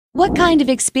What kind of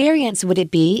experience would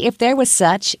it be if there was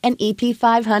such an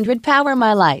EP500 Power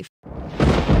My Life?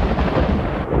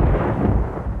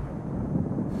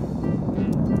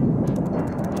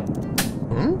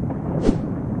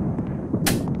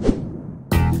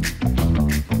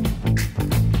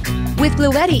 With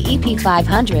BLUETTI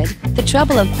EP500, the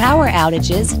trouble of power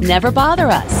outages never bother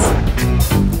us.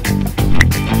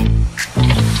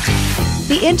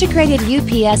 The integrated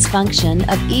UPS function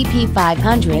of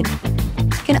EP500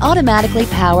 can automatically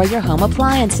power your home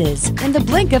appliances in the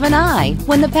blink of an eye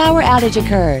when the power outage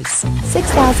occurs.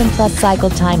 6,000 plus cycle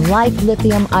time life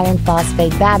lithium iron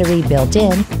phosphate battery built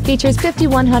in, features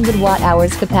 5,100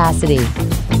 watt-hours capacity.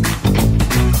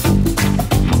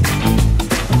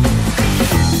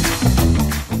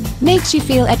 Makes you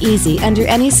feel at ease under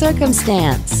any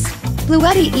circumstance.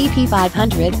 BLUETTI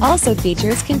EP500 also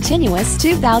features continuous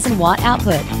 2,000 watt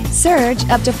output, surge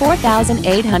up to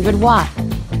 4,800 watt.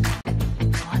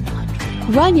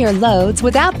 Run your loads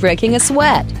without breaking a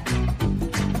sweat.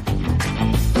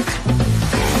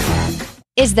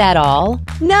 Is that all?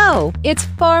 No, it's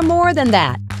far more than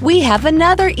that. We have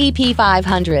another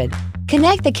EP500.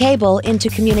 Connect the cable into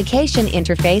communication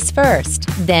interface first,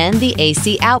 then the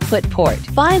AC output port.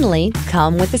 Finally,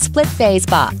 come with a split-phase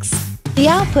box. The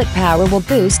output power will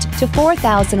boost to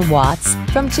 4,000 watts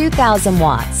from 2,000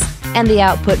 watts, and the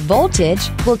output voltage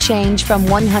will change from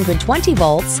 120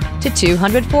 volts to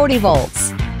 240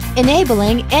 volts,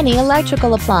 enabling any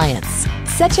electrical appliance,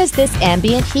 such as this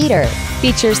ambient heater,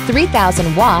 features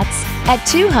 3,000 watts at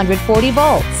 240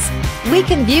 volts. We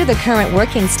can view the current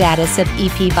working status of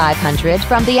EP500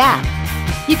 from the app.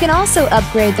 You can also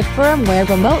upgrade the firmware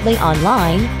remotely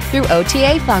online through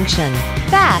OTA function,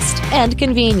 fast and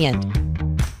convenient.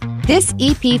 This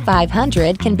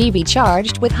EP500 can be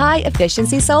recharged with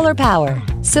high-efficiency solar power,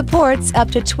 supports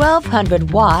up to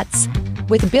 1,200 watts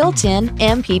with built-in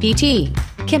MPPT,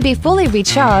 can be fully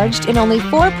recharged in only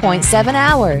 4.7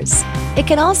 hours. It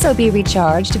can also be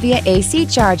recharged via AC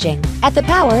charging at the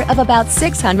power of about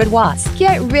 600 watts.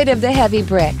 Get rid of the heavy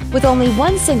brick. With only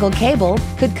one single cable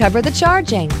could cover the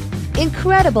charging.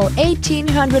 Incredible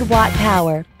 1,800 watt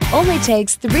power only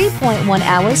takes 3.1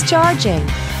 hours charging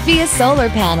via solar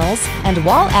panels and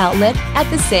wall outlet at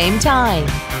the same time.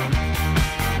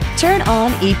 Turn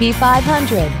on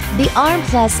EP500. The ARM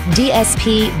Plus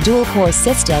DSP dual-core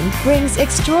system brings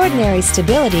extraordinary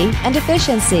stability and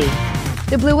efficiency.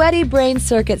 The BLUETTI Brain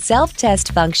Circuit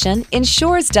Self-Test function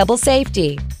ensures double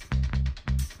safety.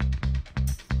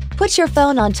 Put your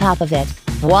phone on top of it.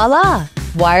 Voila!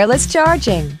 Wireless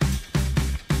charging.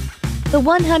 The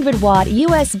 100-watt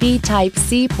USB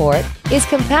Type-C port is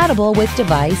compatible with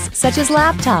devices such as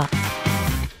laptop.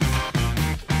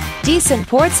 Decent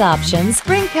ports options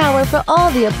bring power for all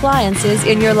the appliances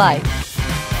in your life.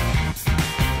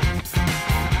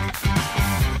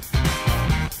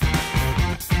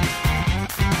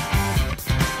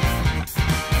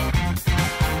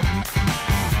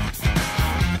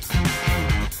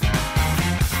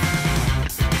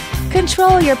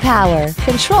 Control your power,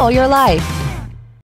 control your life.